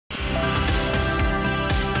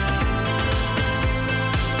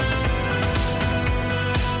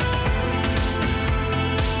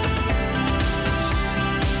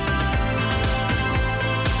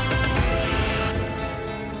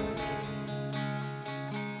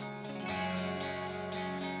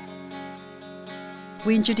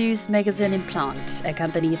We introduced MegaGen Implant, a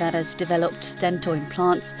company that has developed dental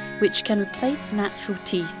implants which can replace natural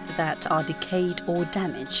teeth that are decayed or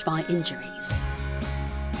damaged by injuries.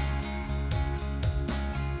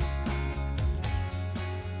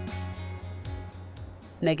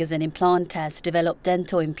 MegaGen Implant has developed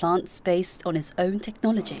dental implants based on its own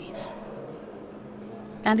technologies.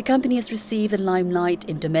 And the company has received the limelight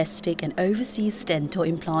in domestic and overseas dental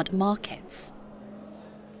implant markets.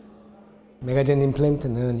 메가젠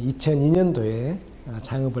임플란트는 2002년도에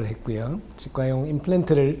창업을 했고요. 치과용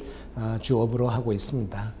임플란트를 주업으로 하고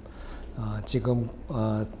있습니다. 지금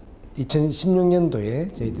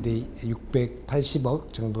 2016년도에 저희들이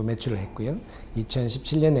 680억 정도 매출을 했고요.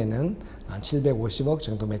 2017년에는 750억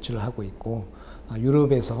정도 매출을 하고 있고,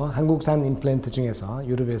 유럽에서 한국산 임플란트 중에서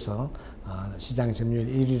유럽에서 시장 점유율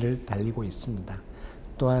 1위를 달리고 있습니다.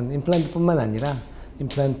 또한 임플란트뿐만 아니라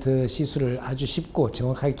임플란트 시술을 아주 쉽고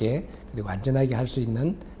정확하게 그리고 안전하게 할 수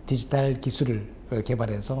있는 디지털 기술을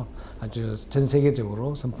개발해서 아주 전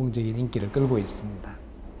세계적으로 선풍적인 인기를 끌고 있습니다.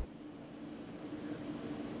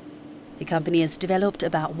 The company has developed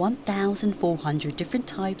about 1,400 different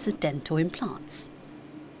types of dental implants.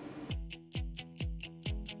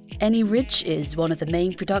 Arirang is one of the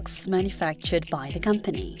main products manufactured by the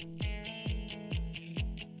company.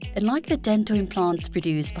 Unlike the dental implants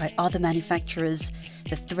produced by other manufacturers,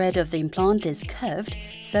 the thread of the implant is curved,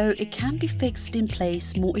 so it can be fixed in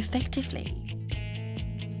place more effectively.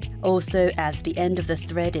 Also, as the end of the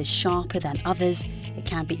thread is sharper than others, it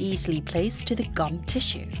can be easily placed to the gum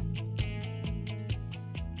tissue.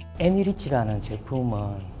 Arirang라는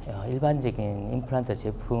제품은 일반적인 임플란트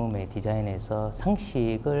제품의 디자인에서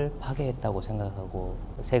상식을 파괴했다고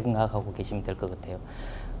생각하고 계시면 될 것 같아요.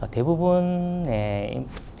 대부분의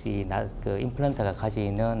임플란트가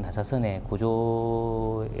가지는 나사선의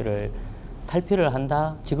구조를 탈피를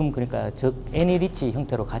한다. 지금 그러니까 Arirang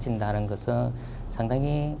형태로 가진다는 것은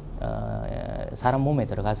상당히 사람 몸에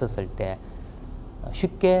들어갔었을 때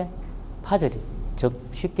쉽게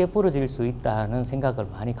쉽게 부러질 수 있다는 생각을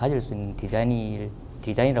많이 가질 수 있는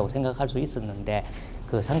디자인이라고 생각할 수 있었는데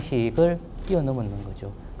그 상식을 뛰어넘는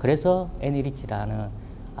거죠. 그래서 Arirang라는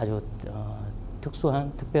아주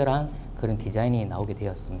특별한 그런 디자인이 나오게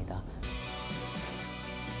되었습니다.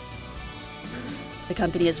 The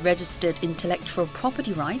company has registered intellectual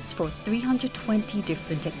property rights for 320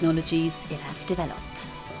 different technologies it has developed.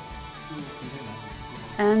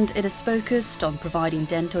 And it is focused on providing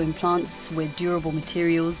dental implants with durable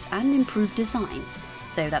materials and improved designs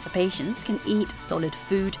so that the patients can eat solid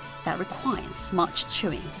food that requires much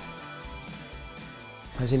chewing.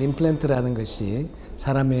 사실 임플란트라는 것이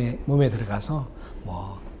사람의 몸에 들어가서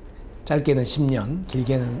짧게는 10년,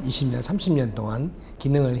 길게는 20년, 30년 동안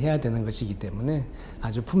기능을 해야 되는 것이기 때문에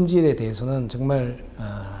아주 품질에 대해서는 정말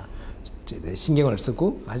신경을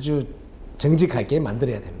쓰고 아주 정직하게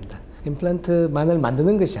만들어야 됩니다. 임플란트만을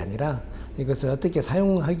만드는 것이 아니라 이것을 어떻게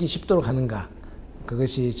사용하기 쉽도록 하는가,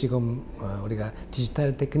 그것이 지금 우리가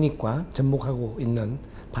디지털 테크닉과 접목하고 있는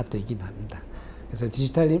파트이긴 합니다. 그래서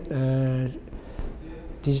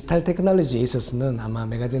디지털 테크놀로지에 있어서는 아마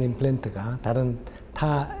메가젠 임플란트가 다른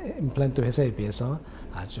타 임플란트 회사에 비해서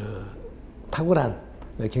아주 탁월한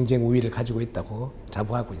경쟁 우위를 가지고 있다고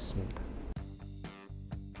자부하고 있습니다.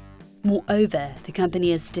 Moreover, the company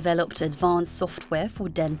has developed advanced software for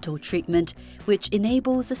dental treatment which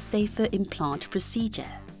enables a safer implant procedure.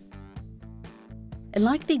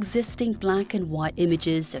 Unlike the existing black and white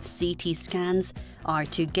images of CT scans,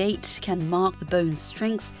 R2Gate can mark the bone's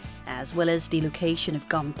strength as well as the location of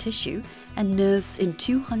gum tissue and nerves in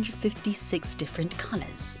 256 different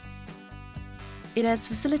colors. It has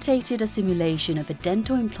facilitated a simulation of a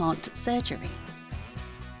dental implant surgery.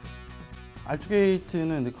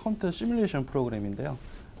 R2Gate는 컴퓨터 시뮬레이션 프로그램인데요.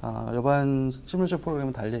 여반 시뮬레이션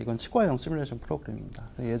프로그램은 달리 이건 치과용 시뮬레이션 프로그램입니다.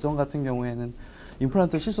 예전 같은 경우에는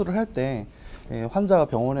임플란트 시술을 할 때 환자가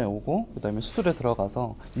병원에 오고 그다음에 수술에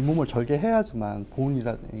들어가서 잇몸을 절개해야지만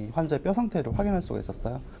환자의 뼈 상태를 확인할 수가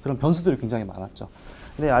있었어요. 그런 변수들이 굉장히 많았죠.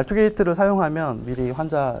 근데 R2Gate를 사용하면 미리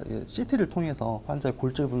환자 CT를 통해서 환자의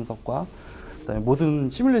골절 분석과 그다음에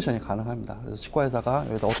모든 시뮬레이션이 가능합니다. 그래서 치과의사가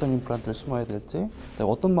여기다 어떤 임플란트를 심어야 될지,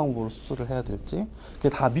 어떤 방법으로 수술을 해야 될지, 그게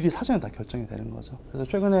다 미리 사전에 다 결정이 되는 거죠. 그래서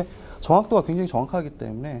최근에 정확도가 굉장히 정확하기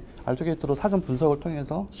때문에 R2Gate로 사전 분석을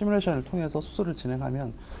통해서 시뮬레이션을 통해서 수술을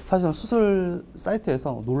진행하면 사실은 수술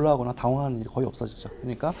사이트에서 놀라거나 당황하는 일이 거의 없어지죠.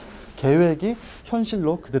 그러니까 계획이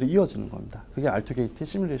현실로 그대로 이어지는 겁니다. 그게 R2Gate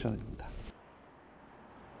시뮬레이션입니다.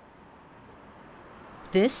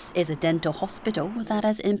 This is a dental hospital that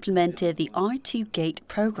has implemented the R2Gate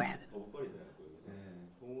program.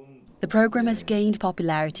 The program has gained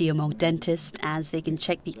popularity among dentists as they can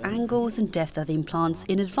check the angles and depth of the implants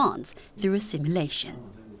in advance through a simulation.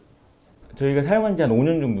 저희가 사용한 지 한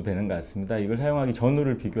 5년 정도 되는 것 같습니다. 이걸 사용하기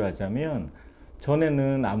전후를 비교하자면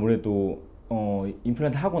전에는 아무래도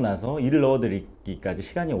임플란트 하고 나서 이를 넣어드리기까지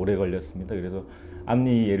시간이 오래 걸렸습니다. 그래서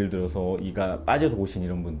앞니 예를 들어서 이가 빠져서 오신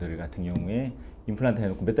이런 분들 같은 경우에 임플란트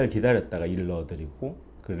해놓고 몇 달 기다렸다가 이를 넣어드리고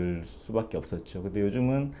그럴 수밖에 없었죠. 근데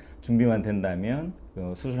요즘은 준비만 된다면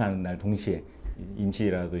수술하는 날 동시에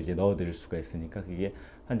임시라도 이제 넣어드릴 수가 있으니까 그게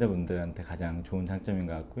환자분들한테 가장 좋은 장점인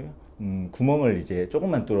것 같고요. 구멍을 이제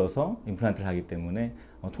조금만 뚫어서 임플란트를 하기 때문에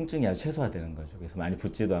통증이 아주 최소화되는 거죠. 그래서 많이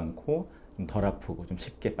붓지도 않고 좀 덜 아프고 좀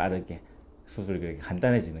쉽게 빠르게 수술이 그렇게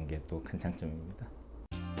간단해지는 게 또 큰 장점입니다.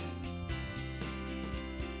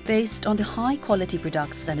 Based on the high-quality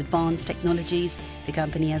products and advanced technologies, the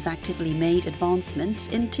company has actively made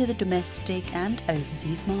advancement into the domestic and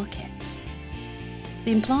overseas markets.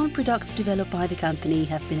 The implant products developed by the company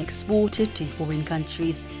have been exported to foreign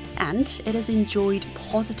countries, and it has enjoyed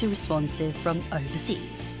positive responses from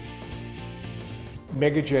overseas.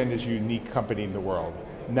 MegaGen is a unique company in the world.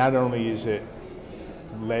 Not only is it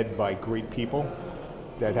led by great people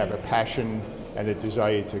that have a passion and a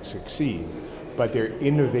desire to succeed, but their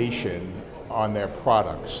innovation on their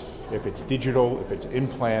products, if it's digital, if it's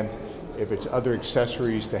implant, if it's other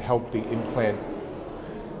accessories to help the implant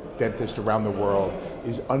dentists around the world,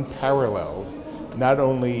 is unparalleled, not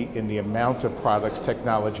only in the amount of products,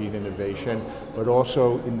 technology, and innovation, but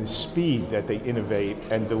also in the speed that they innovate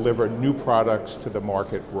and deliver new products to the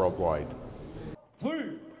market worldwide.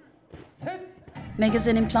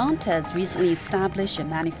 MegaGen Implant has recently established a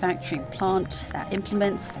manufacturing plant that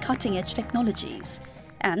implements cutting-edge technologies,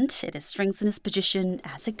 and it has strengthened its position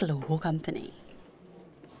as a global company.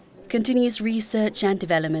 Continuous research and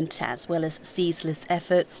development, as well as ceaseless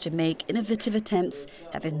efforts to make innovative attempts,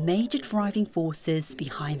 have been major driving forces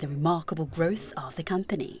behind the remarkable growth of the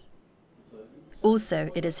company. Also,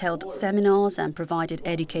 it has held seminars and provided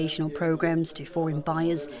educational programs to foreign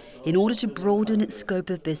buyers in order to broaden its scope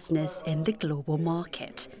of business in the global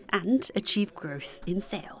market and achieve growth in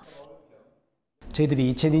sales.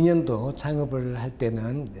 저희들이 2002년도 창업을 할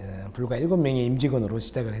때는 불과 7명의 임직원으로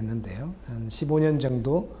시작을 했는데요. 한 15년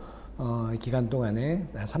정도 기간 동안에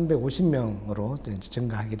 350명으로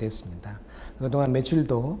증가하게 됐습니다. 그동안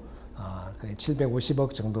매출도 거의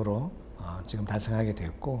 750억 정도로 지금 달성하게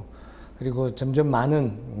되었고, 그리고 점점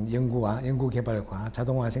많은 연구 개발과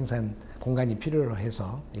자동화 생산 공간이 필요로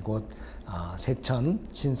해서 이곳 세천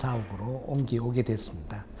신사옥으로 옮겨오게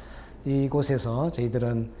됐습니다. 이곳에서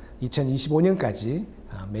저희들은 2025년까지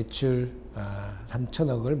매출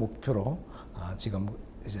 3천억을 목표로 지금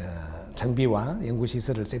장비와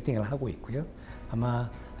연구시설을 세팅을 하고 있고요.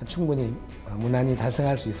 아마 충분히 무난히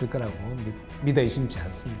달성할 수 있을 거라고 믿어 의심치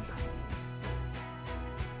않습니다.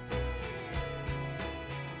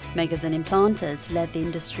 MegaGen Implant has led the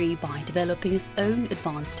industry by developing its own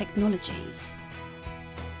advanced technologies.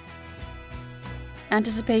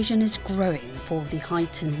 Anticipation is growing for the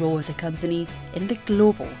heightened role of the company in the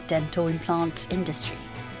global dental implant industry.